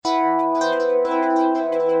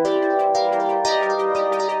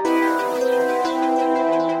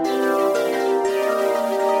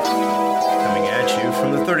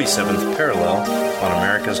37th parallel on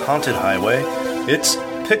America's haunted highway, it's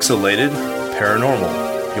Pixelated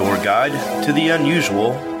Paranormal, your guide to the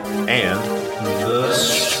unusual and the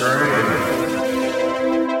strange.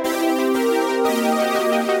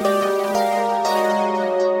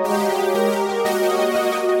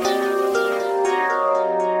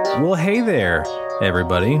 Well, hey there,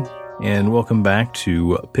 everybody, and welcome back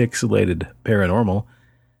to Pixelated Paranormal,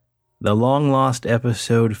 the long-lost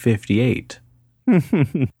episode 58.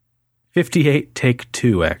 58, take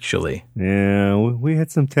 2, actually. Yeah, we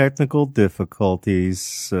had some technical difficulties,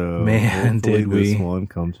 so man, did we? This one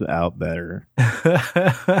comes out better.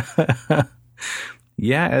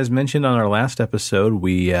 Yeah, as mentioned on our last episode,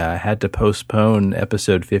 we had to postpone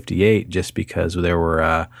episode 58 just because there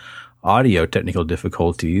were audio technical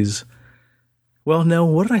difficulties. Well, no,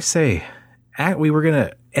 what did I say? We were going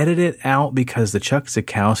to edit it out because the Chuck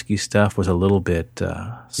Zukowski stuff was a little bit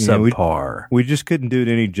subpar. We just couldn't do it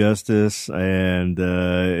any justice, and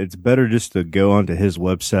it's better just to go onto his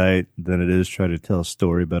website than it is try to tell a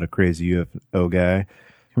story about a crazy UFO guy.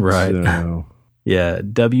 Right. So. Yeah,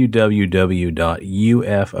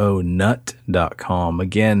 www.ufonut.com.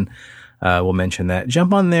 Again, we'll mention that.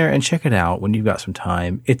 Jump on there and check it out when you've got some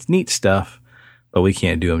time. It's neat stuff, but we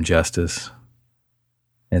can't do them justice.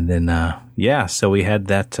 And then, so we had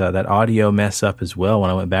that audio mess up as well when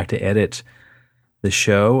I went back to edit the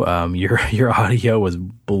show. Your audio was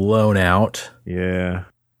blown out. Yeah.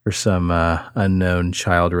 For some unknown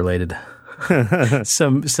child-related,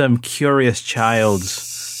 some curious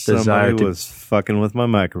child's desire Somebody was fucking with my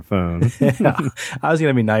microphone. Yeah. I was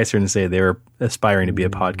going to be nicer and say they were aspiring to be a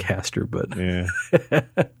podcaster, but yeah,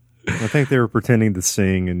 I think they were pretending to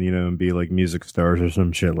sing and be like music stars or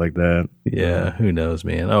some shit like that. Yeah, who knows,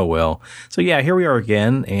 man? Oh well. So yeah, here we are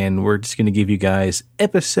again, and we're just going to give you guys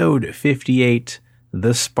episode 58,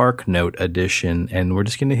 the Spark Note edition, and we're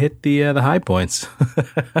just going to hit the high points.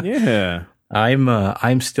 Yeah,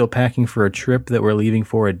 I'm still packing for a trip that we're leaving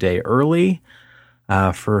for a day early.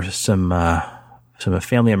 For some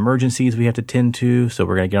family emergencies we have to tend to, so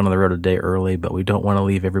we're going to get on the road a day early, but we don't want to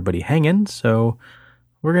leave everybody hanging, so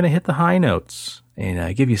we're going to hit the high notes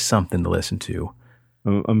and give you something to listen to.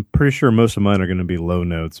 I'm pretty sure most of mine are going to be low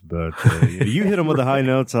notes, but you hit them with the high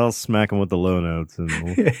notes, I'll smack them with the low notes.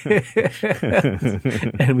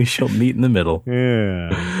 And we shall meet in the middle.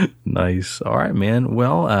 Yeah. Nice. All right, man.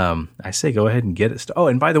 Well, I say go ahead and get it. Oh,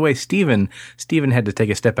 and by the way, Steven had to take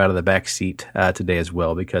a step out of the back seat today as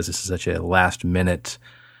well because this is such a last-minute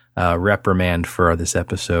reprimand for this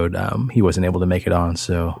episode. He wasn't able to make it on,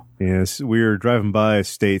 so... Yes, we were driving by a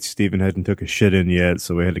state Steven hadn't took a shit in yet,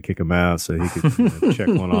 so we had to kick him out so he could check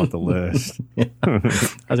one off the list. Yeah. I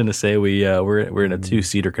was going to say we're in a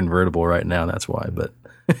 2-seater convertible right now, that's why, but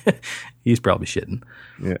he's probably shitting.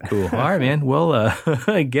 Yeah. Cool. All right, man. Well,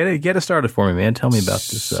 get it started for me, man. Tell me about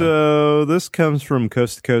this. So this comes from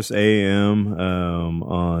Coast to Coast AM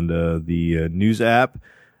on the news app,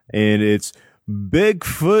 and it's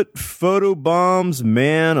Bigfoot photobombs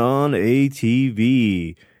man on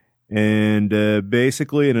ATV. And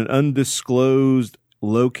basically, in an undisclosed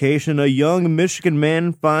location, a young Michigan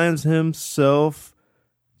man finds himself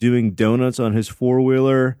doing donuts on his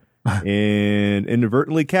four-wheeler and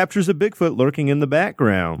inadvertently captures a Bigfoot lurking in the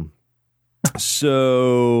background.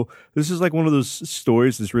 So this is like one of those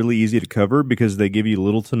stories that's really easy to cover because they give you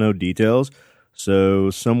little to no details.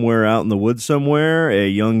 So somewhere out in the woods somewhere, a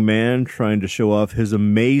young man trying to show off his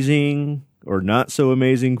amazing or not so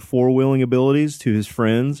amazing four-wheeling abilities to his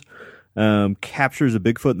friends captures a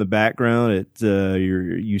Bigfoot in the background.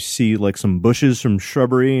 You see like some bushes, some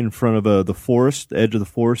shrubbery in front of the forest, edge of the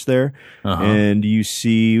forest there, and you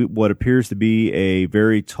see what appears to be a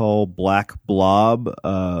very tall black blob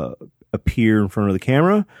appear in front of the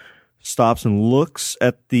camera. Stops and looks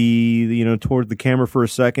at toward the camera for a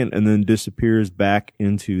second, and then disappears back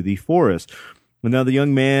into the forest. And now the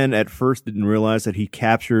young man at first didn't realize that he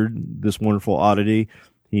captured this wonderful oddity.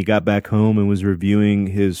 He got back home and was reviewing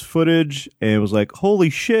his footage and was like, holy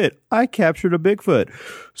shit, I captured a Bigfoot.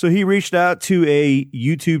 So he reached out to a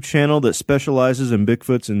YouTube channel that specializes in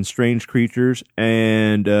Bigfoots and strange creatures,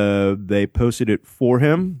 and they posted it for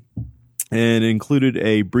him and included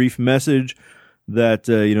a brief message that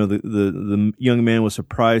the young man was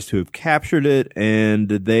surprised to have captured it, and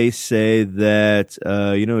they say that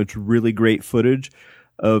it's really great footage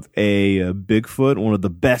of a Bigfoot, one of the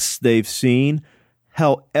best they've seen.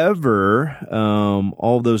 However,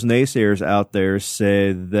 all those naysayers out there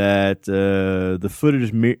say that the footage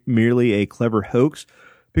is merely a clever hoax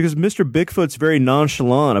Because Mr. Bigfoot's very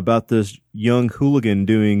nonchalant about this young hooligan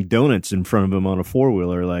doing donuts in front of him on a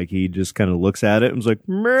four-wheeler. Like, he just kind of looks at it and is like,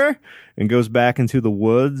 meh, and goes back into the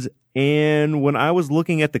woods. And when I was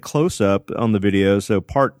looking at the close-up on the video, so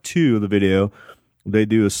part 2 of the video, they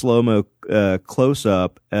do a slow-mo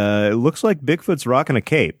close-up. It looks like Bigfoot's rocking a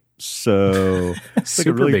cape. So it's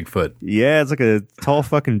super like Bigfoot. Yeah, it's like a tall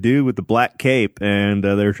fucking dude with the black cape, and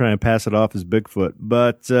they're trying to pass it off as Bigfoot.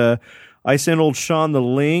 But I sent old Sean the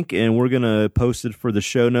link, and we're going to post it for the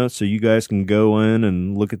show notes so you guys can go in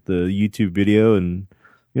and look at the YouTube video and,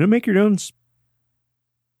 make your own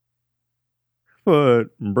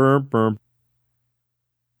foot. Burp, burp.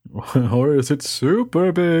 Or is it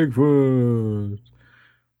super Bigfoot?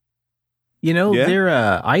 There,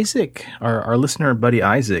 Isaac, our listener buddy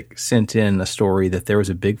Isaac, sent in a story that there was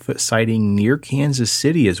a Bigfoot sighting near Kansas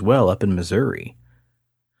City as well, up in Missouri.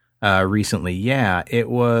 Recently. Yeah, it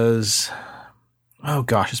was,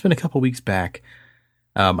 it's been a couple weeks back.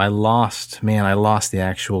 I lost the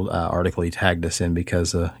actual article he tagged us in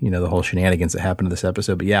because the whole shenanigans that happened to this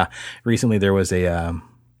episode. But yeah, recently there was a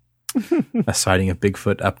sighting of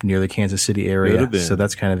Bigfoot up near the Kansas City area. So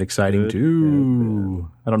that's kind of exciting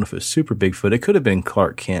too. I don't know if it was super Bigfoot. It could have been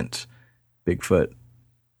Clark Kent Bigfoot.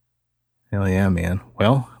 Hell yeah, man.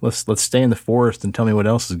 Well, let's stay in the forest and tell me what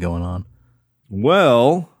else is going on.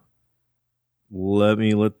 Well, let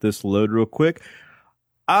me let this load real quick.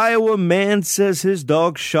 Iowa man says his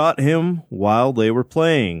dog shot him while they were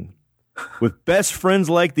playing. With best friends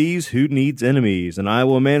like these, who needs enemies? An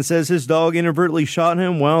Iowa man says his dog inadvertently shot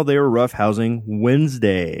him while they were roughhousing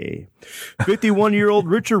Wednesday. 51-year-old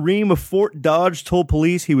Richard Ream of Fort Dodge told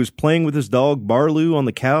police he was playing with his dog Barloo on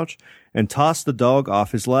the couch and tossed the dog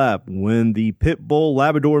off his lap. When the Pit Bull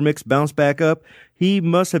Labrador mix bounced back up, he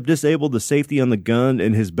must have disabled the safety on the gun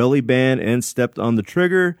in his belly band and stepped on the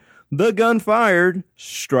trigger. The gun fired,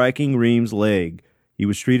 striking Ream's leg. He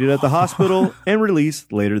was treated at the hospital and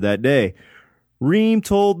released later that day. Ream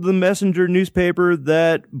told the Messenger newspaper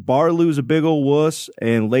that Barloo's a big ol' wuss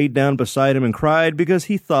and laid down beside him and cried because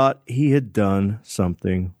he thought he had done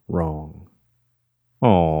something wrong.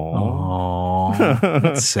 Aww.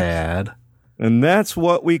 That's sad. And that's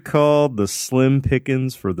what we call the slim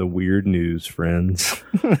pickings for the weird news, friends.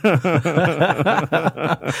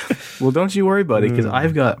 Well, don't you worry, buddy, because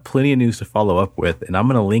I've got plenty of news to follow up with, and I'm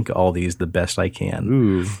going to link all these the best I can.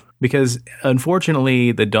 Ooh. Because,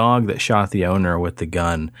 unfortunately, the dog that shot the owner with the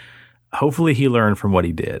gun, hopefully he learned from what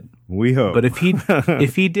he did. We hope. But if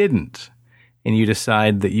he didn't, and you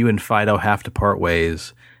decide that you and Fido have to part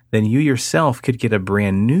ways, then you yourself could get a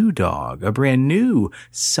brand new dog, a brand new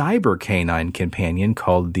cyber canine companion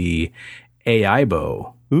called the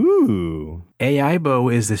Aibo. Ooh.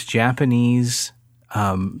 Aibo is this Japanese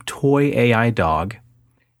toy AI dog.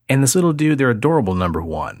 And this little dude, they're adorable, number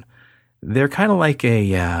one. They're kind of like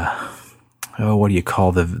a, what do you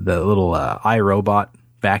call the little iRobot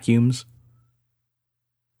vacuums?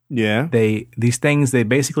 Yeah. These things, they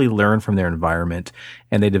basically learn from their environment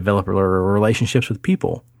and they develop relationships with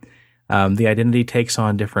people. The identity takes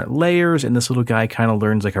on different layers, and this little guy kind of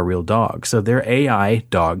learns like a real dog. So they're AI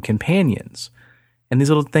dog companions. And these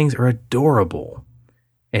little things are adorable.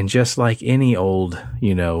 And just like any old,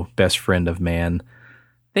 best friend of man,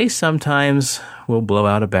 they sometimes will blow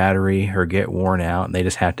out a battery or get worn out, and they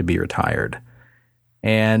just have to be retired.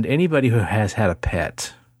 And anybody who has had a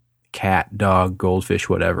pet, cat, dog, goldfish,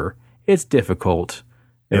 whatever, it's difficult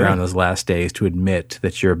around those last days to admit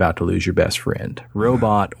that you're about to lose your best friend,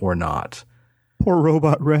 robot or not. Poor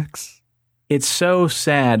Robot Rex. It's so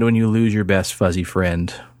sad when you lose your best fuzzy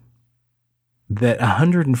friend that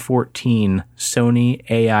 114 Sony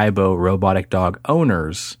Aibo robotic dog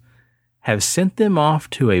owners have sent them off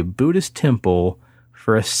to a Buddhist temple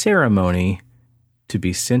for a ceremony to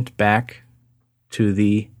be sent back to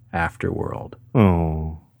the afterworld.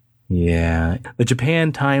 Oh. Yeah. The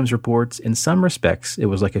Japan Times reports, in some respects, it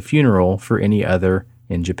was like a funeral for any other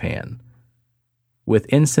in Japan. With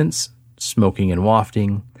incense, smoking and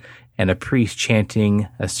wafting, and a priest chanting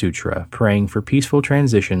a sutra, praying for peaceful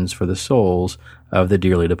transitions for the souls of the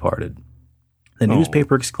dearly departed. The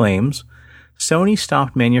newspaper exclaims, Sony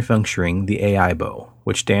stopped manufacturing the Aibo,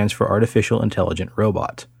 which stands for Artificial Intelligent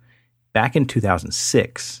Robot, back in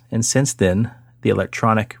 2006, and since then, the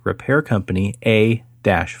electronic repair company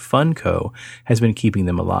A-Funco has been keeping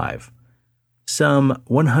them alive. Some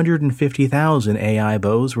 150,000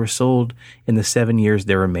 Aibos were sold in the 7 years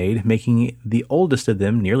they were made, making the oldest of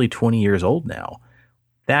them nearly 20 years old now.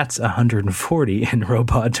 That's 140 in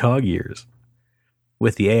robot dog years.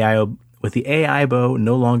 With the Aibo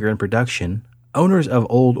no longer in production, owners of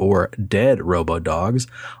old or dead robo-dogs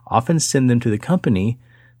often send them to the company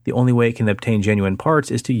the only way it can obtain genuine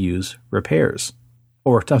parts is to use repairs.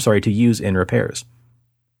 To use in repairs.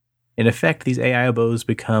 In effect, these AIOBOs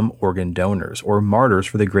become organ donors or martyrs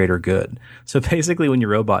for the greater good. So basically, when your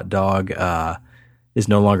robot dog is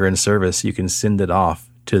no longer in service, you can send it off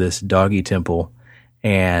to this doggy temple,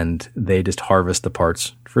 and they just harvest the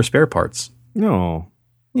parts for spare parts. No.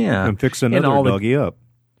 Yeah. And fix another doggy up.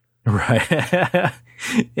 Right.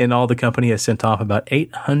 And all the company has sent off about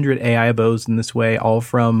 800 AIOBOs in this way, all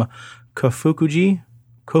from Kofukuji?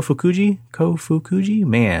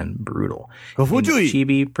 Man, brutal. Kofukuji!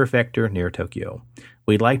 Chibi Prefecture near Tokyo.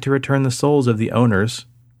 We'd like to return the souls of the owners.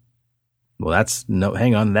 Well,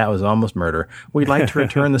 hang on, that was almost murder. We'd like to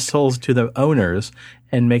return the souls to the owners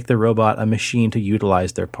and make the robot a machine to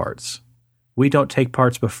utilize their parts. We don't take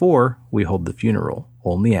parts before we hold the funeral,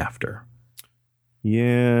 only after.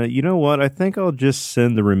 Yeah, you know what? I think I'll just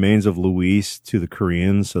send the remains of Luis to the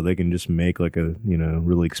Koreans so they can just make like a,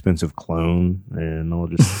 really expensive clone, and I'll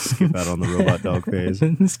just skip out on the robot dog phase.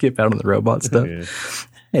 Skip out on the robot stuff. Yeah.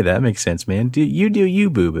 Hey, that makes sense, man. You do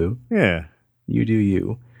you, boo-boo. Yeah. You do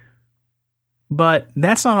you. But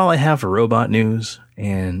that's not all I have for robot news.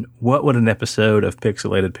 And what would an episode of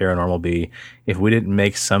Pixelated Paranormal be if we didn't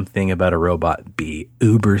make something about a robot be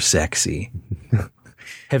uber sexy?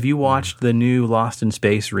 Have you watched the new Lost in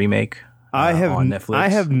Space remake on Netflix? I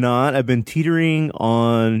have not. I've been teetering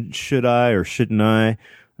on should I or shouldn't I.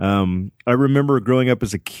 I remember growing up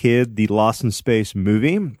as a kid, the Lost in Space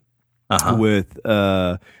movie with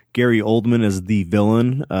Gary Oldman as the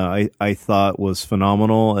villain, I thought was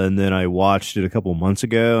phenomenal. And then I watched it a couple months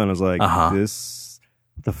ago, and I was like,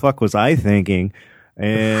 what the fuck was I thinking?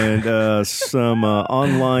 And some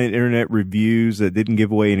online internet reviews that didn't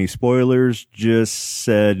give away any spoilers just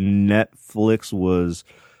said Netflix was,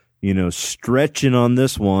 stretching on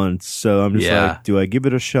this one. So I'm just like, do I give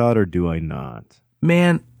it a shot or do I not?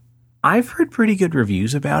 Man, I've heard pretty good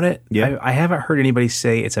reviews about it. Yeah. I haven't heard anybody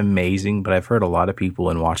say it's amazing, but I've heard a lot of people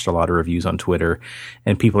and watched a lot of reviews on Twitter,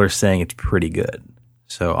 and people are saying it's pretty good.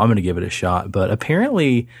 So I'm going to give it a shot. But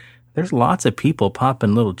apparently there's lots of people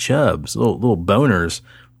popping little chubs, little boners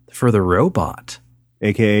for the robot.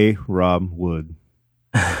 AKA Rob Wood.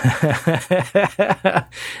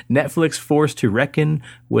 Netflix forced to reckon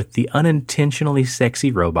with the unintentionally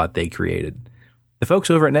sexy robot they created. The folks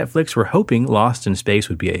over at Netflix were hoping Lost in Space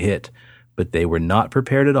would be a hit, but they were not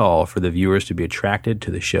prepared at all for the viewers to be attracted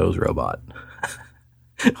to the show's robot.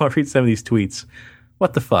 I'll read some of these tweets.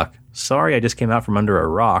 What the fuck? Sorry, I just came out from under a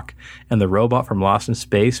rock, and the robot from Lost in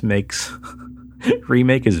Space makes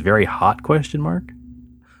remake is very hot, question mark?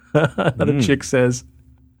 Another chick says,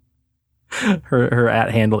 her @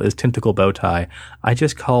 handle is Tentacle Bowtie. I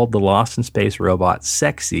just called the Lost in Space robot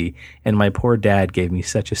sexy, and my poor dad gave me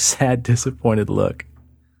such a sad, disappointed look.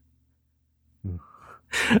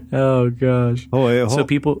 Oh, gosh.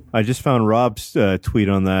 I just found Rob's tweet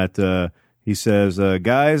on that. He says,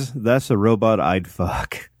 guys, that's a robot I'd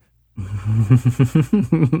fuck.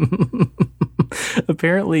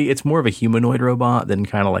 Apparently, it's more of a humanoid robot than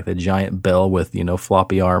kind of like the giant Bell with,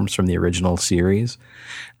 floppy arms from the original series.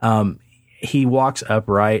 He walks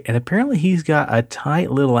upright, and apparently he's got a tight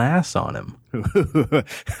little ass on him.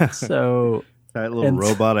 So tight little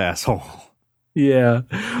robot asshole. Yeah.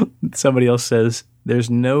 Somebody else says, there's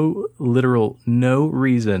no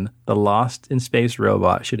reason the Lost in Space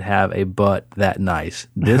robot should have a butt that nice.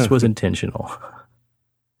 This was intentional.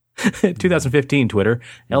 2015 Twitter,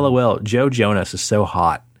 LOL, Joe Jonas is so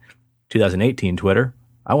hot. 2018 Twitter,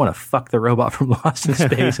 I want to fuck the robot from Lost in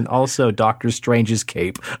Space and also Doctor Strange's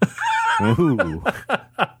cape. Ooh.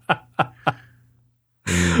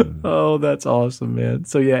 Oh, that's awesome, man.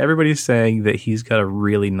 So yeah, everybody's saying that he's got a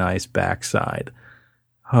really nice backside.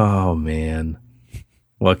 Oh, man.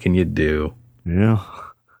 What can you do? Yeah.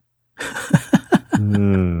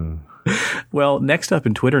 Well, next up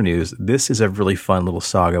in Twitter news, this is a really fun little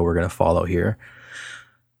saga we're going to follow here.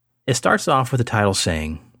 It starts off with the title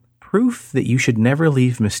saying, proof that you should never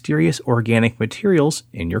leave mysterious organic materials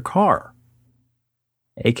in your car.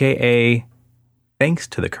 AKA, thanks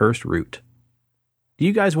to the cursed root. Do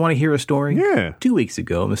you guys want to hear a story? Yeah. 2 weeks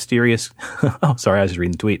ago, a mysterious... oh, sorry, I was just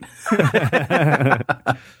reading the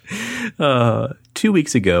tweet. 2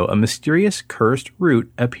 weeks ago, a mysterious cursed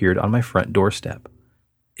root appeared on my front doorstep.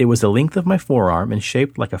 It was the length of my forearm and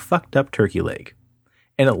shaped like a fucked up turkey leg.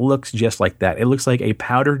 And it looks just like that. It looks like a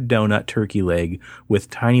powdered donut turkey leg with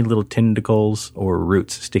tiny little tentacles or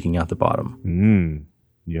roots sticking out the bottom.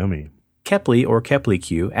 Yummy. Kepley, or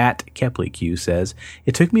KepleyQ, at KepleyQ says,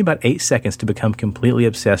 it took me about 8 seconds to become completely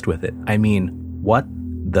obsessed with it. I mean, what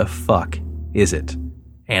the fuck is it?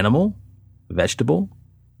 Animal? Vegetable?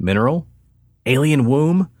 Mineral? Alien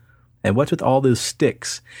womb? And what's with all those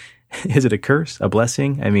sticks? Is it a curse? A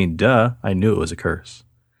blessing? I mean, duh, I knew it was a curse.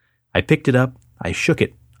 I picked it up, I shook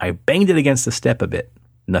it, I banged it against the step a bit.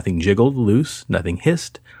 Nothing jiggled loose, nothing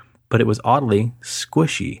hissed, but it was oddly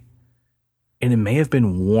squishy. And it may have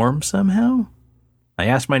been warm somehow? I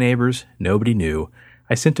asked my neighbors, nobody knew.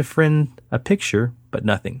 I sent a friend a picture, but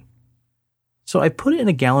nothing. So I put it in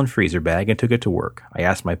a gallon freezer bag and took it to work. I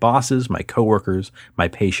asked my bosses, my coworkers, my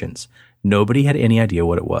patients. Nobody had any idea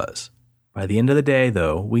what it was. By the end of the day,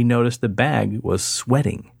 though, we noticed the bag was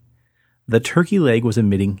sweating. The turkey leg was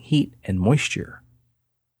emitting heat and moisture.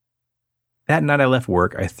 That night I left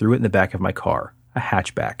work, I threw it in the back of my car, a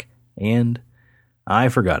hatchback, and I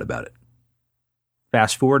forgot about it.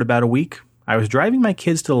 Fast forward about a week, I was driving my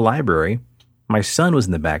kids to the library. My son was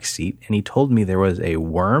in the back seat, and he told me there was a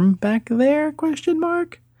worm back there, ?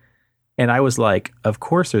 And I was like, of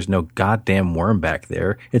course there's no goddamn worm back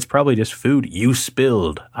there. It's probably just food you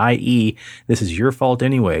spilled, i.e., this is your fault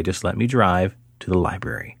anyway. Just let me drive to the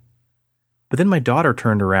library. But then my daughter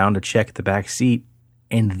turned around to check the back seat,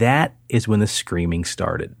 and that is when the screaming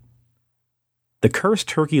started. The cursed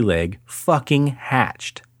turkey leg fucking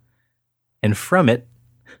hatched. And from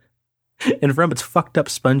its fucked up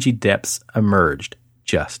spongy depths emerged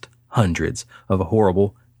just hundreds of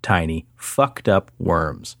horrible, tiny, fucked up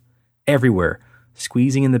worms. Everywhere,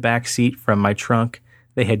 squeezing in the back seat from my trunk,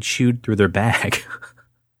 they had chewed through their bag.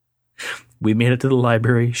 We made it to the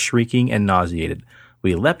library, shrieking and nauseated.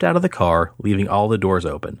 We leapt out of the car, leaving all the doors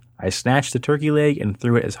open. I snatched the turkey leg and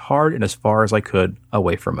threw it as hard and as far as I could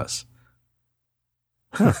away from us.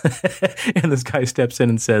 And this guy steps in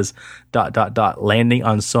and says, ... landing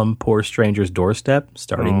on some poor stranger's doorstep,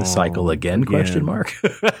 starting the cycle again, ?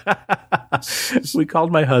 We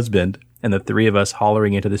called my husband, and the three of us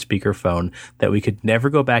hollering into the speakerphone that we could never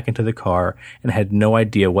go back into the car and had no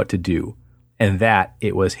idea what to do, and that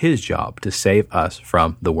it was his job to save us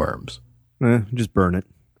from the worms. Just burn it.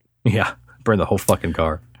 Yeah, burn the whole fucking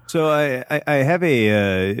car. So I have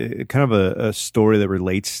a kind of a story that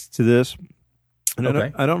relates to this. And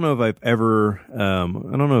Okay. I don't know if I've ever,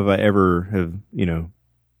 have,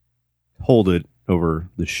 hold it over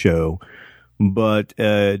the show, but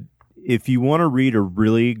if you want to read a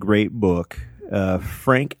really great book,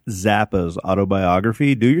 Frank Zappa's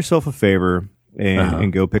autobiography, do yourself a favor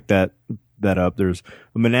and go pick that up. There's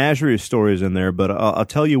a menagerie of stories in there, but I'll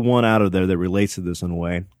tell you one out of there that relates to this in a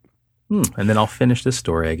way. And then I'll finish this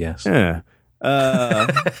story, I guess. Yeah.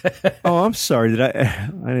 I'm sorry. I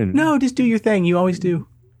didn't. No, just do your thing. You always do.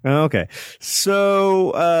 Okay.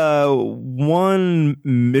 So, one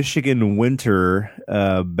Michigan winter,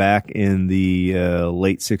 back in the,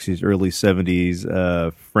 late 60s, early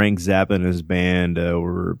 70s, Frank Zappa and his band,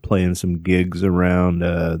 were playing some gigs around,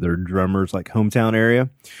 their drummer's like hometown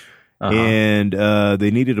area. And,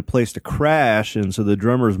 they needed a place to crash. And so the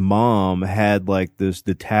drummer's mom had like this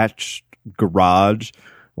detached garage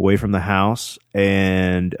away from the house,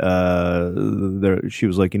 and she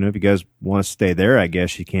was like, if you guys want to stay there, I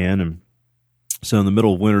guess you can. And so in the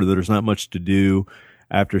middle of winter, there's not much to do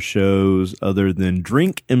after shows other than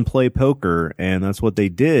drink and play poker, and that's what they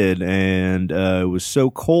did. And it was so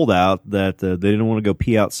cold out that they didn't want to go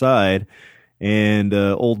pee outside, and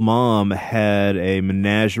old mom had a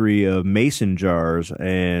menagerie of mason jars,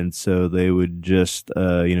 and so they would just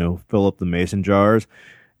fill up the mason jars,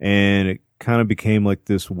 and it kind of became like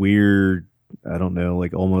this weird, I don't know,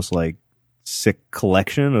 like almost like sick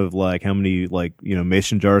collection of like how many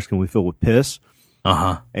mason jars can we fill with piss.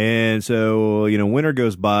 And so winter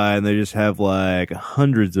goes by and they just have like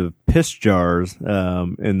hundreds of piss jars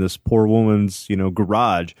in this poor woman's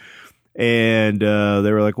garage. And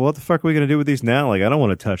they were like, well, what the fuck are we gonna do with these now? Like, I don't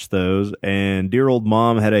want to touch those. And dear old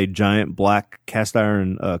mom had a giant black cast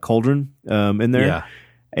iron cauldron in there. Yeah.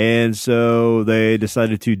 And so they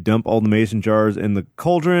decided to dump all the mason jars in the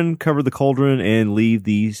cauldron, cover the cauldron, and leave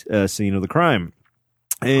the scene of the crime.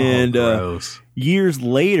 And years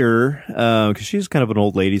later, because she's kind of an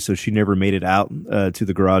old lady, so she never made it out to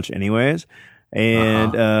the garage anyways.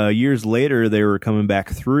 And years later, they were coming back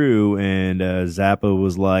through, and Zappa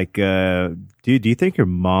was like, dude, do you think your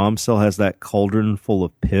mom still has that cauldron full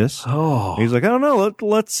of piss? Oh. He's like, I don't know.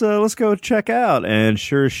 Let's go check out. And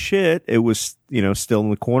sure as shit, it was, still in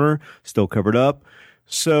the corner, still covered up.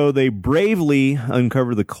 So they bravely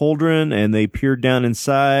uncovered the cauldron and they peered down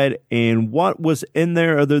inside. And what was in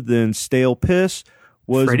there other than stale piss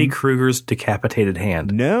was Freddy Krueger's decapitated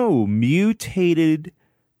hand. No, mutated,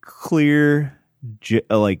 clear,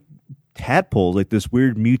 tadpoles, like this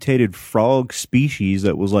weird mutated frog species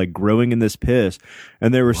that was like growing in this piss.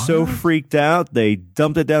 And they were so freaked out, they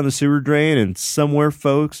dumped it down the sewer drain. And somewhere,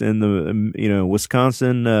 folks, in the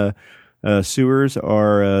Wisconsin sewers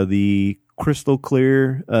are the crystal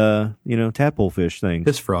clear, tadpole fish things.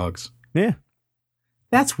 Piss frogs. Yeah.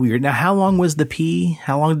 That's weird. Now, how long was the pee?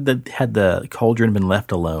 How long had the cauldron been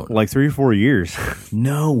left alone? Like 3 or 4 years.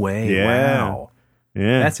 No way. Yeah. Wow.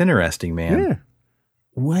 Yeah. That's interesting, man. Yeah.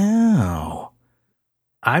 Wow.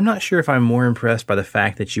 I'm not sure if I'm more impressed by the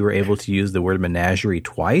fact that you were able to use the word menagerie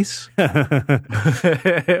twice,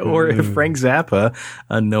 or if Frank Zappa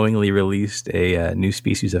unknowingly released a new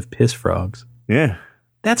species of piss frogs. Yeah.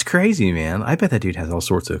 That's crazy, man. I bet that dude has all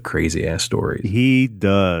sorts of crazy ass stories. He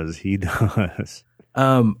does. He does.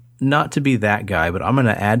 Not to be that guy, but I'm going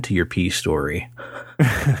to add to your pee story.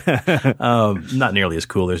 Not nearly as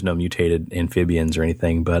cool. There's no mutated amphibians or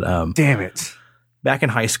anything, but damn it. Back in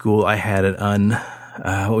high school, I had an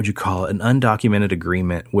undocumented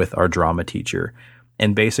agreement with our drama teacher.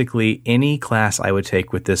 And basically, any class I would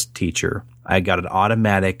take with this teacher, I got an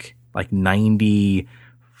automatic, like 94%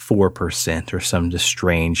 or some just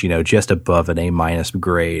strange, just above an A-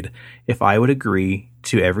 grade. If I would agree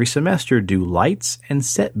to every semester do lights and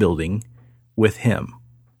set building with him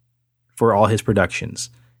for all his productions.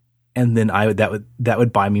 And then that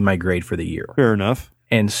would buy me my grade for the year. Fair enough.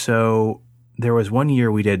 And so there was one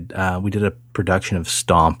year we did a production of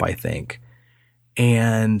Stomp, I think.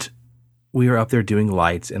 And we were up there doing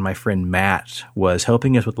lights, and my friend Matt was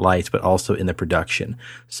helping us with lights, but also in the production.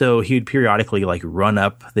 So he would periodically like run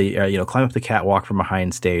up climb up the catwalk from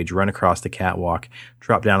behind stage, run across the catwalk,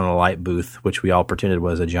 drop down in the light booth, which we all pretended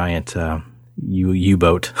was a giant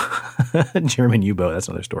U-boat, German U-boat. That's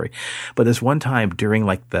another story. But this one time during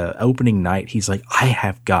like the opening night, he's like, I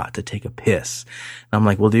have got to take a piss. And I'm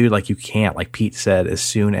like, well, dude, like you can't. Like Pete said, as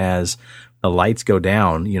soon as the lights go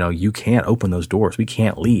down, you can't open those doors. We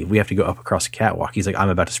can't leave. We have to go up across the catwalk. He's like, I'm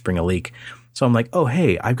about to spring a leak. So I'm like, oh,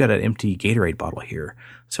 hey, I've got an empty Gatorade bottle here.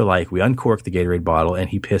 So like we uncork the Gatorade bottle and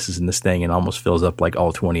he pisses in this thing and almost fills up like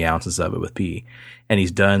all 20 ounces of it with pee. And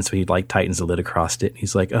he's done. So he like tightens the lid across it.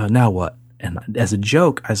 He's like, now what? And as a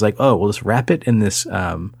joke, I was like, oh, we'll just wrap it in this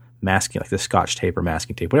masking, like this Scotch tape or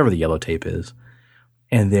masking tape, whatever the yellow tape is.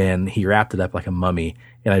 And then he wrapped it up like a mummy,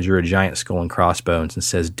 and I drew a giant skull and crossbones and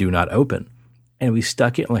says, do not open. And we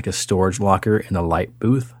stuck it in like a storage locker in the light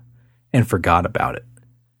booth and forgot about it.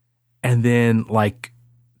 And then like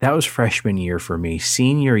that was freshman year for me.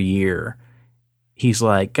 Senior year, he's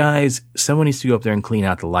like, guys, someone needs to go up there and clean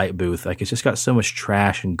out the light booth. Like it's just got so much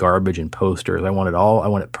trash and garbage and posters. I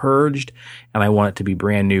want it purged, and I want it to be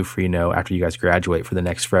brand new for, after you guys graduate, for the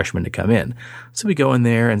next freshman to come in. So we go in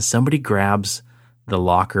there and somebody grabs the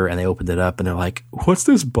locker and they opened it up and they're like, what's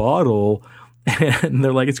this bottle? And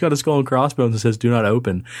they're like, it's got a skull and crossbones and says, do not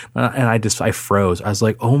open. And I froze. I was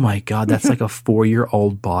like, oh my God, that's like a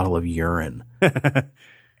 4-year-old bottle of urine.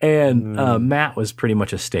 And Matt was pretty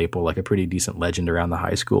much a staple, like a pretty decent legend around the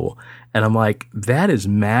high school. And I'm like, that is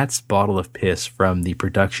Matt's bottle of piss from the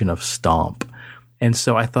production of Stomp. And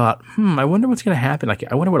so I thought, I wonder what's going to happen. Like,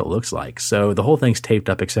 I wonder what it looks like. So the whole thing's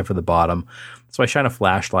taped up except for the bottom. So I shine a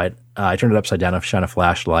flashlight. I turn it upside down and shine a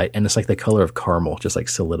flashlight. And it's like the color of caramel, just like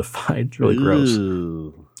solidified. It's really gross.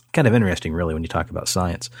 Kind of interesting, really, when you talk about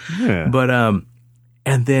science. Yeah. But,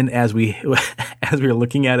 and then as we were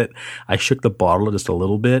looking at it, I shook the bottle just a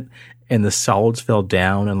little bit, and the solids fell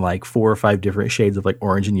down, and like 4 or 5 different shades of like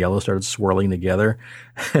orange and yellow started swirling together.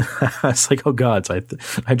 I was like, oh God. So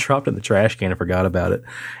I dropped it in the trash can and forgot about it.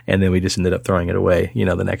 And then we just ended up throwing it away,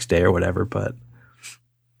 the next day or whatever. But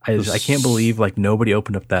I can't believe like nobody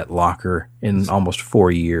opened up that locker in almost 4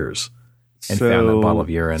 years and found that bottle of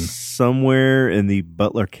urine. Somewhere in the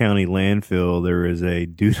Butler County landfill, there is a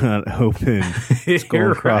do not open skull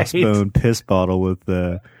and crossbone piss bottle with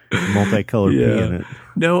multicolored pee in it.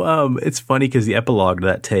 No, it's funny because the epilogue to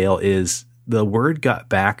that tale is the word got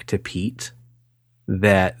back to Pete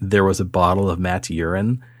that there was a bottle of Matt's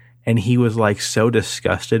urine, and he was like so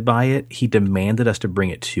disgusted by it, he demanded us to bring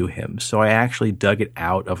it to him. So I actually dug it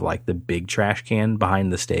out of like the big trash can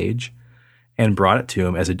behind the stage and brought it to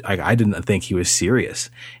him I didn't think he was serious.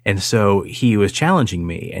 And so he was challenging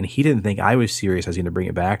me, and he didn't think I was serious. I was going to bring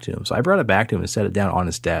it back to him. So I brought it back to him and set it down on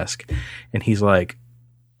his desk. And he's like,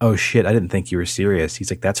 oh shit, I didn't think you were serious.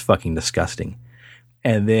 He's like, that's fucking disgusting.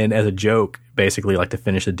 And then as a joke, basically like to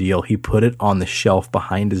finish the deal, he put it on the shelf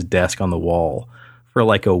behind his desk on the wall for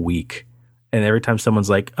like a week. And every time someone's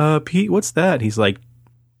like, Pete, what's that? He's like,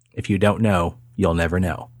 if you don't know, you'll never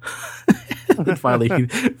know. And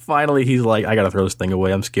finally he's like, I got to throw this thing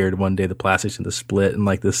away. I'm scared one day the plastic's going to split and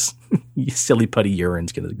like this silly putty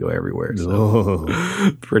urine's going to go everywhere. So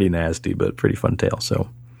Oh. pretty nasty, but pretty fun tale. So,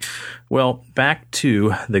 well, back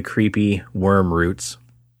to the creepy worm roots.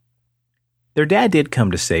 Their dad did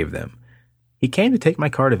come to save them. He came to take my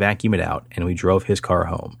car to vacuum it out, and we drove his car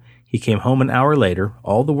home. He came home an hour later,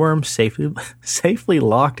 all the worms safely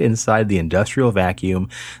locked inside the industrial vacuum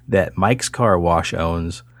that Mike's Car Wash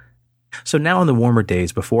owns. So now on the warmer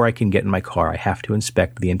days, before I can get in my car, I have to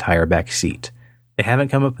inspect the entire back seat. They haven't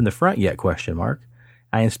come up in the front yet, ?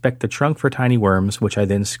 I inspect the trunk for tiny worms, which I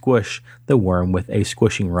then squish the worm with a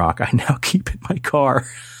squishing rock I now keep in my car.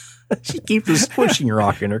 She keeps a squishing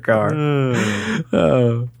rock in her car.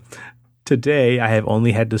 Today, I have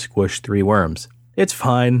only had to squish 3 worms. It's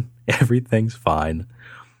fine. Everything's fine.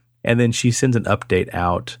 And then she sends an update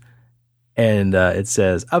out, and it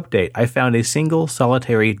says, update, I found a single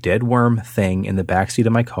solitary dead worm thing in the backseat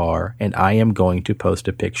of my car, and I am going to post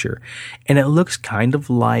a picture. And it looks kind of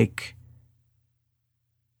like,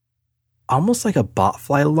 almost like a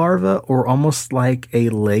botfly larva, or almost like a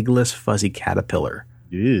legless fuzzy caterpillar.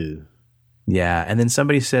 Yeah. Yeah, and then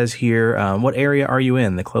somebody says here, what area are you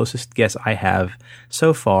in? The closest guess I have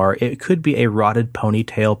so far, it could be a rotted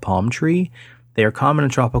ponytail palm tree. They are common in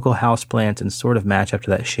tropical houseplants and sort of match up to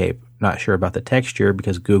that shape. Not sure about the texture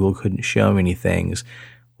because Google couldn't show me any things.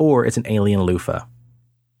 Or it's an alien loofah.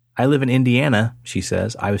 I live in Indiana, she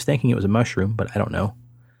says. I was thinking it was a mushroom, but I don't know.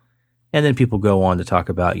 And then people go on to talk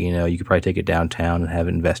about, you could probably take it downtown and have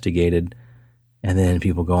it investigated. And then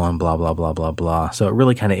people go on, blah, blah, blah, blah, blah. So it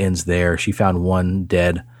really kind of ends there. She found one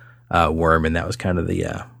dead worm, and that was kind of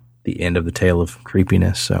the end of the tale of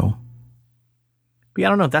creepiness. So, but yeah, I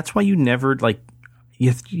don't know. That's why you never,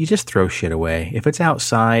 you just throw shit away. If it's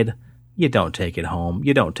outside, you don't take it home.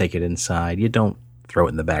 You don't take it inside. You don't throw it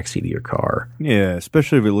in the backseat of your car. Yeah,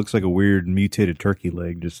 especially if it looks like a weird mutated turkey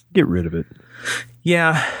leg. Just get rid of it.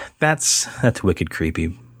 Yeah, that's wicked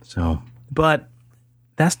creepy. So, but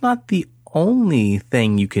that's not the only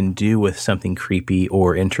thing you can do with something creepy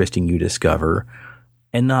or interesting you discover,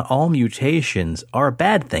 and not all mutations are a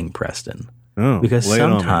bad thing, Preston. Oh, because lay it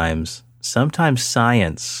on me. sometimes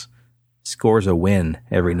science scores a win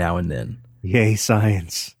every now and then. Yay,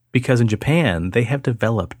 science. Because in Japan, they have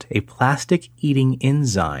developed a plastic-eating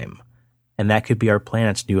enzyme, and that could be our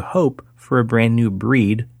planet's new hope for a brand new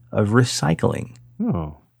breed of recycling.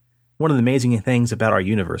 Oh. One of the amazing things about our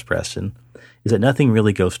universe, Preston, is that nothing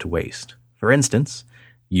really goes to waste. For instance,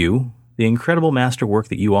 you, the incredible masterwork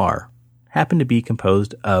that you are, happen to be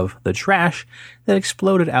composed of the trash that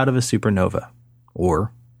exploded out of a supernova.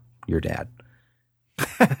 Or your dad.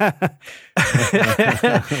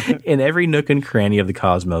 In every nook and cranny of the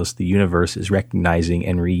cosmos, the universe is recognizing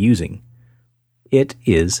and reusing. It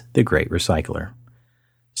is the great recycler.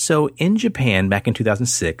 So in Japan, back in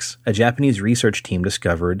 2006, a Japanese research team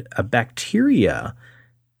discovered a bacteria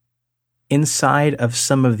inside of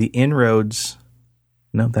some of the inroads.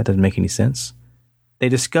 No, that doesn't make any sense. They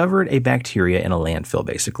discovered a bacteria in a landfill,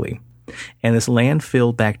 basically. And this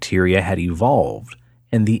landfill bacteria had evolved,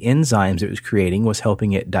 and the enzymes it was creating was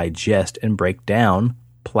helping it digest and break down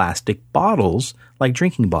plastic bottles, like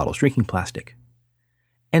drinking plastic.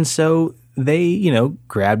 And so they,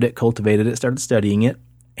 grabbed it, cultivated it, started studying it,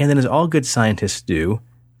 and then as all good scientists do,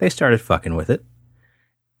 they started fucking with it.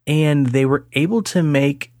 And they were able to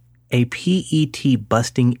make a PET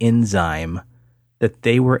busting enzyme that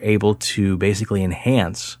they were able to basically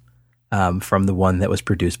enhance from the one that was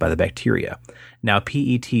produced by the bacteria. Now,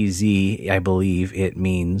 PETZ, I believe it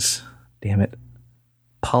means,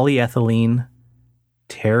 polyethylene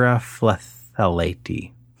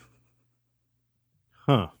terephthalate.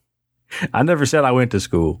 Huh. I never said I went to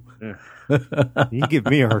school. You give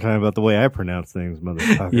me a hard time about the way I pronounce things,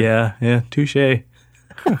 motherfucker. Yeah, touche.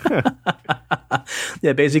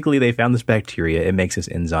 Yeah, basically they found this bacteria. It makes this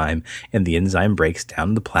enzyme, and the enzyme breaks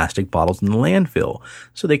down the plastic bottles in the landfill.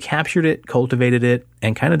 So they captured it, cultivated it,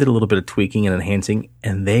 and kind of did a little bit of tweaking and enhancing,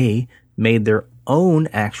 and they made their own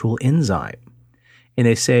actual enzyme. And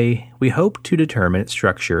they say, we hope to determine its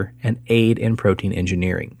structure and aid in protein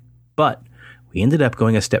engineering. But we ended up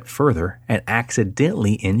going a step further and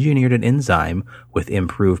accidentally engineered an enzyme with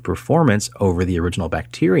improved performance over the original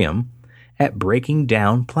bacterium at breaking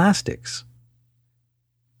down plastics.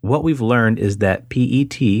 What we've learned is that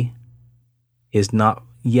PET is not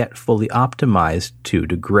yet fully optimized to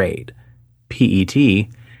degrade.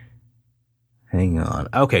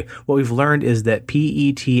 Okay, what we've learned is that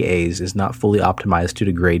PETase is not fully optimized to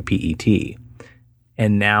degrade PET.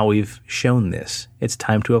 And now we've shown this. It's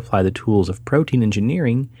time to apply the tools of protein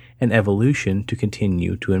engineering and evolution to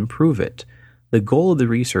continue to improve it. The goal of the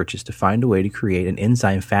research is to find a way to create an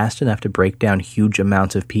enzyme fast enough to break down huge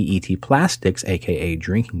amounts of PET plastics, aka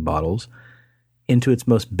drinking bottles, into its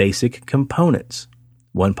most basic components.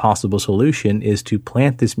 One possible solution is to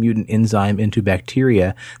plant this mutant enzyme into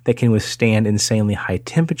bacteria that can withstand insanely high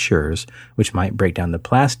temperatures, which might break down the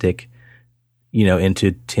plastic,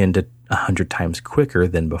 into 10 to 100 times quicker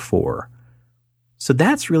than before. So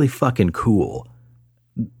that's really fucking cool.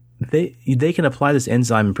 They can apply this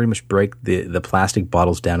enzyme and pretty much break the plastic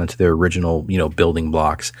bottles down into their original, building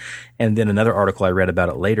blocks. And then another article I read about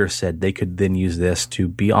it later said they could then use this to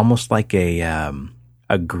be almost like a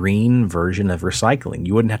green version of recycling.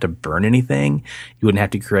 You wouldn't have to burn anything. You wouldn't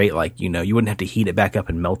have to create you wouldn't have to heat it back up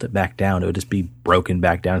and melt it back down. It would just be broken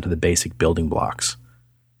back down to the basic building blocks.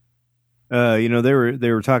 They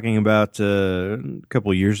were talking about a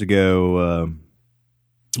couple of years ago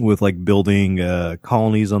with building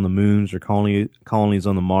colonies on the moons or colonies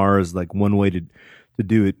on the Mars. One way to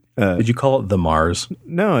do it. Did you call it the Mars?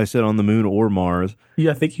 No, I said on the moon or Mars.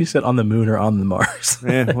 Yeah, I think you said on the moon or on the Mars.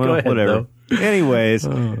 Yeah, well, ahead, whatever. Though. Anyways,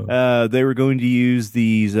 they were going to use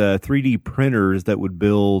these 3D printers that would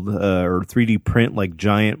build or 3D print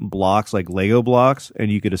giant blocks, like Lego blocks, and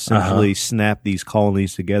you could essentially snap these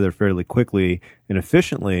colonies together fairly quickly and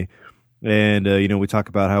efficiently. And, we talk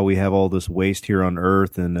about how we have all this waste here on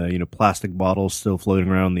Earth and, plastic bottles still floating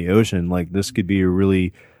around the ocean. This could be a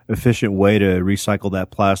really efficient way to recycle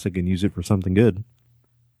that plastic and use it for something good.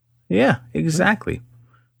 Yeah, exactly.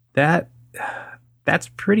 That's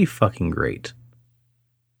pretty fucking great.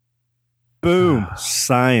 Boom.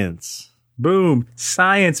 Science. Boom.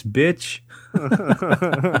 Science, bitch.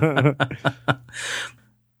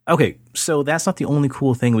 Okay, so that's not the only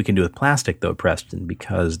cool thing we can do with plastic, though, Preston,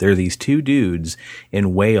 because there are these two dudes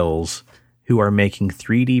in Wales who are making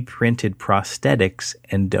 3D printed prosthetics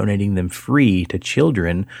and donating them free to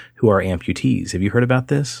children who are amputees. Have you heard about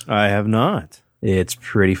this? I have not. It's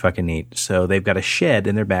pretty fucking neat. So they've got a shed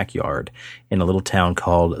in their backyard in a little town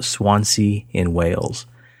called Swansea in Wales.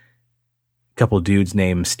 A couple of dudes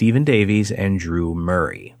named Stephen Davies and Drew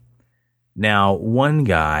Murray. Now, one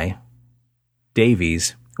guy,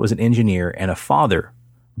 Davies, was an engineer and a father,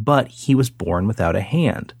 but he was born without a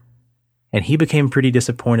hand. And he became pretty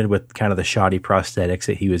disappointed with kind of the shoddy prosthetics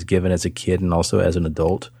that he was given as a kid and also as an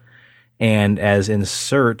adult. And as in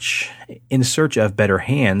search of better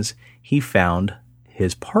hands, he found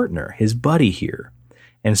his partner, his buddy here.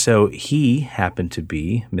 And so he happened to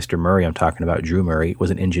be, Mr. Murray I'm talking about, Drew Murray, was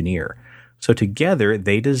an engineer. So together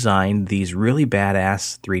they designed these really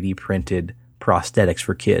badass 3D printed prosthetics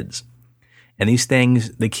for kids. And these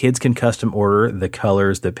things, the kids can custom order the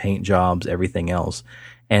colors, the paint jobs, everything else.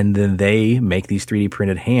 And then they make these 3D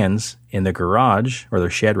printed hands in their garage, or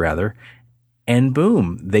their shed rather, and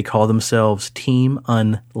boom, they call themselves Team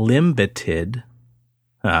Unlimited.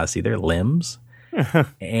 See their limbs?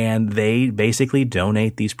 And they basically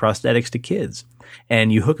donate these prosthetics to kids.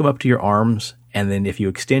 And you hook them up to your arms, and then if you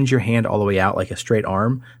extend your hand all the way out like a straight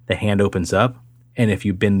arm, the hand opens up. And if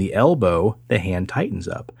you bend the elbow, the hand tightens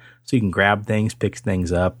up. So you can grab things, pick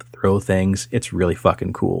things up, throw things. It's really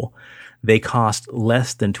fucking cool. They cost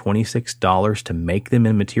less than $26 to make them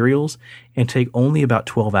in materials and take only about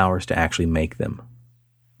 12 hours to actually make them.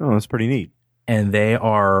 Oh, that's pretty neat. And they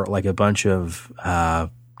are like a bunch of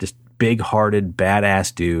just big-hearted,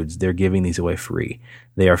 badass dudes. They're giving these away free.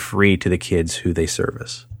 They are free to the kids who they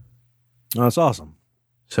service. Oh, that's awesome.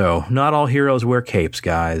 So not all heroes wear capes,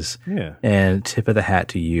 guys. Yeah. And tip of the hat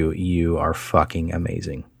to you. You are fucking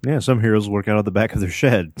amazing. Yeah, some heroes work out of the back of their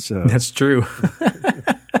shed. So that's true.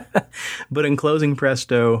 But in closing,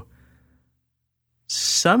 Presto,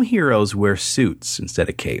 some heroes wear suits instead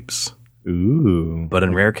of capes. Ooh. But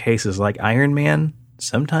in rare cases like Iron Man,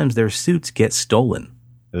 sometimes their suits get stolen.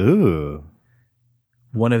 Ooh.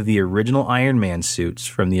 One of the original Iron Man suits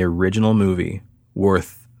from the original movie,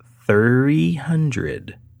 worth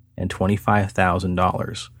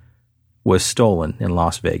 $325,000, was stolen in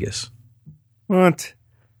Las Vegas. What?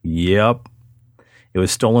 Yep. It was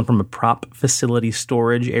stolen from a prop facility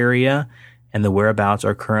storage area, and the whereabouts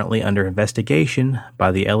are currently under investigation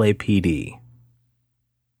by the LAPD.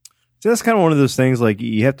 So that's kind of one of those things,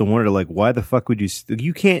 you have to wonder, why the fuck would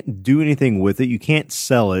you can't do anything with it. You can't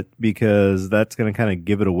sell it because that's going to kind of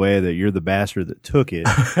give it away that you're the bastard that took it.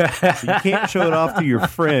 You can't show it off to your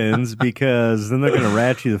friends because then they're going to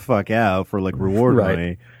rat you the fuck out for reward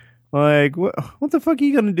money. What the fuck are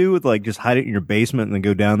you going to do with just hide it in your basement and then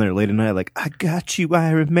go down there late at night I got you,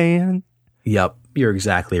 Iron Man? Yep, you're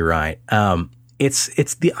exactly right.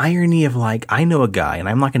 It's the irony of I know a guy, and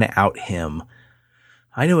I'm not going to out him.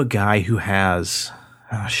 I know a guy who has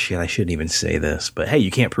Oh, shit, I shouldn't even say this, but hey,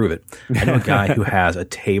 you can't prove it. I know a guy who has a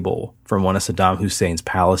table from one of Saddam Hussein's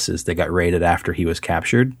palaces that got raided after he was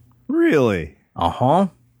captured. Really? Uh-huh.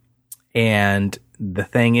 And the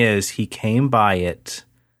thing is, he came by it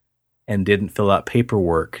and didn't fill out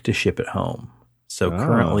paperwork to ship it home. So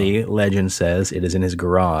currently, legend says it is in his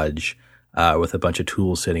garage with a bunch of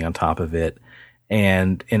tools sitting on top of it.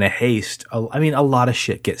 And in a haste, a lot of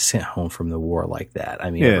shit gets sent home from the war like that.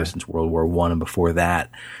 Ever since World War I and before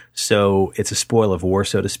that. So it's a spoil of war,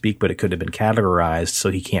 so to speak, but it could have been categorized,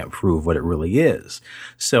 so he can't prove what it really is.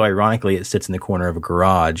 So ironically, it sits in the corner of a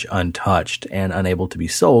garage, untouched and unable to be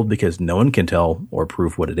sold because no one can tell or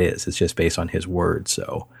prove what it is. It's just based on his word.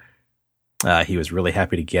 So he was really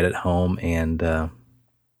happy to get it home, and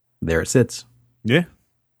there it sits. Yeah.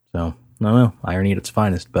 So, no, irony at its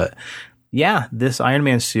finest, but... yeah, this Iron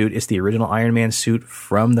Man suit is the original Iron Man suit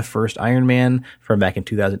from the first Iron Man from back in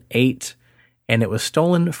 2008, and it was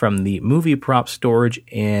stolen from the movie prop storage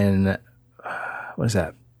in,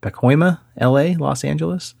 Pacoima, LA, Los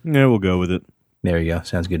Angeles? Yeah, we'll go with it. There you go.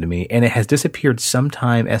 Sounds good to me. And it has disappeared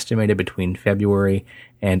sometime estimated between February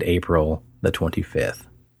and April the 25th.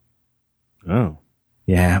 Oh.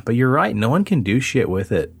 Yeah, but you're right. No one can do shit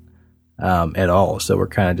with it at all, so we're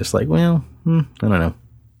kind of just like, well, I don't know.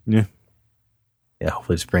 Yeah. Yeah,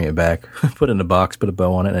 hopefully just bring it back. Put it in a box, put a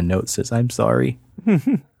bow on it, and a note says, I'm sorry.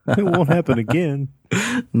 It won't happen again.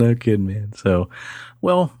 No kidding, man. So,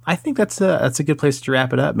 well, I think that's a good place to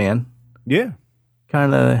wrap it up, man. Yeah.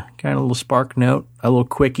 Kind of a little spark note, a little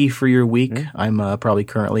quickie for your week. Yeah. I'm probably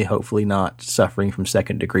currently, hopefully not suffering from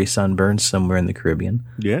 2nd-degree sunburns somewhere in the Caribbean.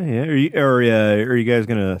 Yeah. Are you guys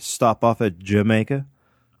going to stop off at Jamaica?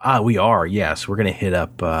 We are, yes. We're going to hit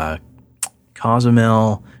up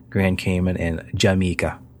Cozumel, Grand Cayman, and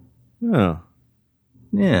Jamaica. Oh.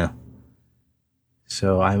 Yeah.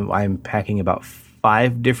 So I'm packing about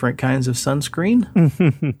 5 different kinds of sunscreen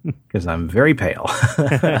because I'm very pale.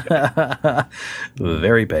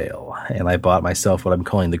 Very pale. And I bought myself what I'm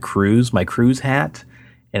calling my cruise hat,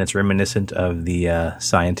 and it's reminiscent of the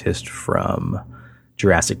scientist from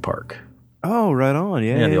Jurassic Park. Oh, right on.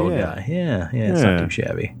 Yeah, the old guy. Yeah, it's not too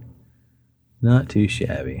shabby. Not too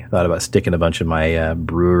shabby. Thought about sticking a bunch of my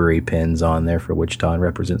brewery pins on there for Wichita and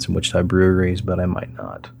represent some Wichita breweries, but I might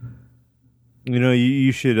not. You know,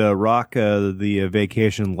 you should rock the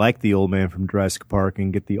vacation like the old man from Jurassic Park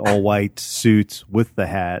and get the all-white suits with the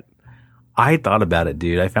hat. I thought about it,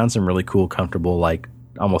 dude. I found some really cool, comfortable, like,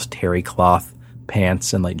 almost terry cloth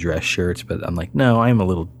pants and, like, dress shirts, but I'm like, no, I'm a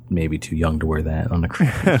little maybe too young to wear that on a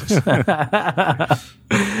cruise.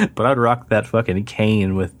 But I'd rock that fucking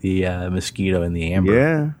cane with the mosquito and the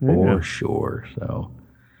amber. For sure. So,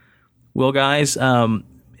 well, guys,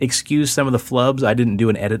 excuse some of the flubs. I didn't do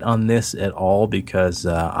an edit on this at all because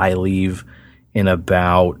I leave in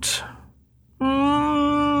about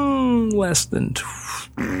less than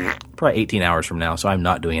probably 18 hours from now. So I'm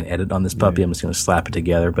not doing an edit on this puppy. I'm just going to slap it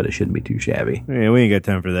together, but it shouldn't be too shabby. Yeah, we ain't got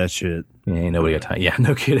time for that shit. Yeah, ain't nobody got time. Yeah,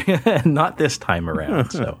 no kidding. Not this time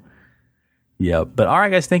around. So, yeah. But all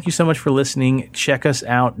right, guys, thank you so much for listening. Check us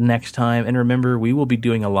out next time. And remember, we will be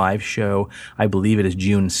doing a live show. I believe it is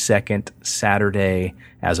June 2nd, Saturday,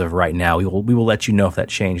 as of right now. We will let you know if that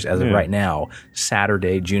changed. As of right now,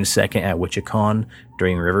 Saturday, June 2nd at WitchaCon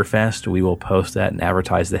during Riverfest. We will post that and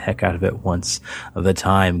advertise the heck out of it once the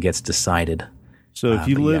time gets decided. So if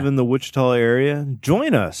you live in the Wichita area,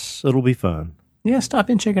 join us. It'll be fun. Yeah, stop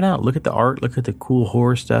in, check it out. Look at the art, look at the cool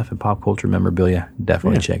horror stuff and pop culture memorabilia.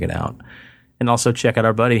 Definitely check it out. And also check out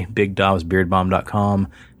our buddy, BigDobsBeardBomb.com.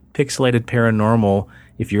 Pixelated Paranormal.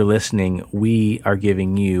 If you're listening,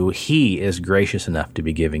 he is gracious enough to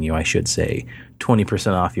be giving you, I should say,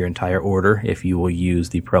 20% off your entire order if you will use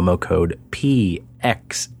the promo code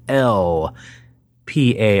PXL.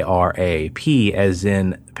 PARA. P as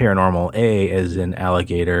in paranormal, A as in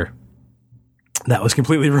alligator. That was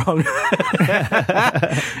completely wrong.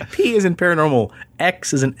 P is in paranormal,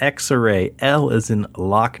 X is in X-ray, L is in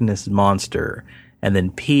Loch Ness Monster, and then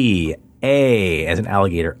P, A as in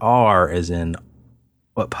alligator, R as in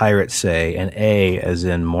what pirates say, and A as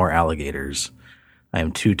in more alligators. I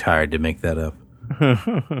am too tired to make that up.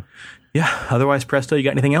 Yeah, otherwise, Presto, you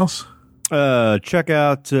got anything else? Check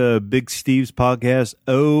out Big Steve's podcast,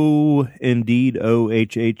 Indeed,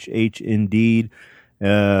 OHHH Indeed.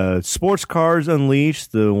 Sports Cars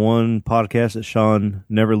Unleashed, the one podcast that Sean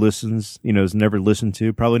never listens, has never listened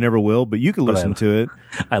to, probably never will, but you can listen to it.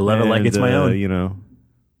 I love it like it's my own.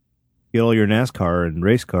 Get all your NASCAR and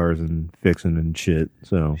race cars and fixing and shit.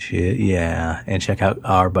 So shit, yeah. And check out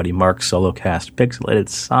our buddy Mark's solo cast, Pixelated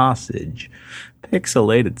Sausage.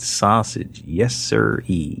 Pixelated Sausage, yes sir.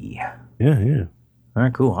 Yeah. All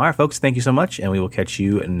right, cool. All right, folks, thank you so much, and we will catch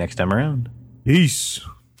you next time around. Peace.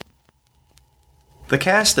 The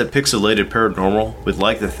cast at Pixelated Paranormal would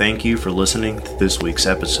like to thank you for listening to this week's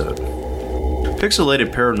episode.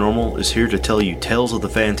 Pixelated Paranormal is here to tell you tales of the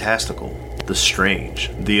fantastical, the strange,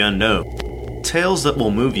 the unknown. Tales that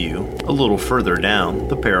will move you a little further down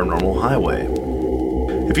the paranormal highway.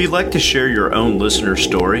 If you'd like to share your own listener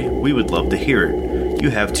story, we would love to hear it.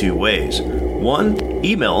 You have two ways. One,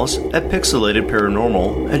 email us at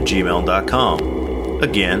pixelatedparanormal@gmail.com.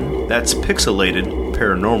 Again, that's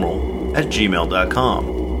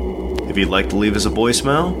pixelatedparanormal@gmail.com. If you'd like to leave us a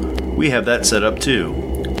voicemail, we have that set up too.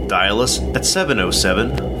 Dial us at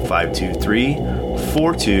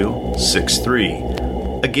 707-523-4263.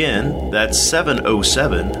 Again, that's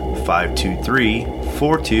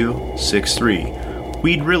 707-523-4263.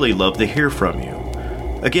 We'd really love to hear from you.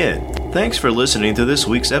 Again, thanks for listening to this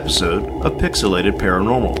week's episode of Pixelated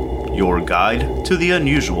Paranormal, your guide to the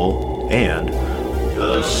unusual and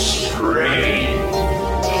the strange.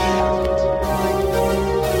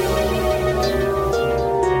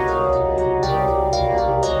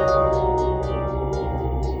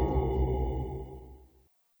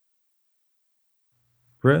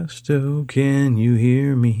 Presto, can you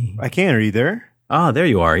hear me? I can. Are you there? Ah, there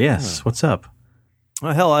you are. Yes. What's up?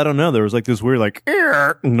 Oh, hell, I don't know. There was like this weird like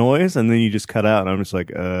noise, and then you just cut out, and I'm just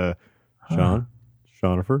like, Sean?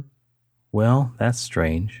 Shonifer? Well, that's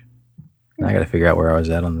strange. I got to figure out where I was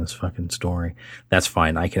at on this fucking story. That's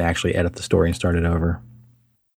fine. I can actually edit the story and start it over.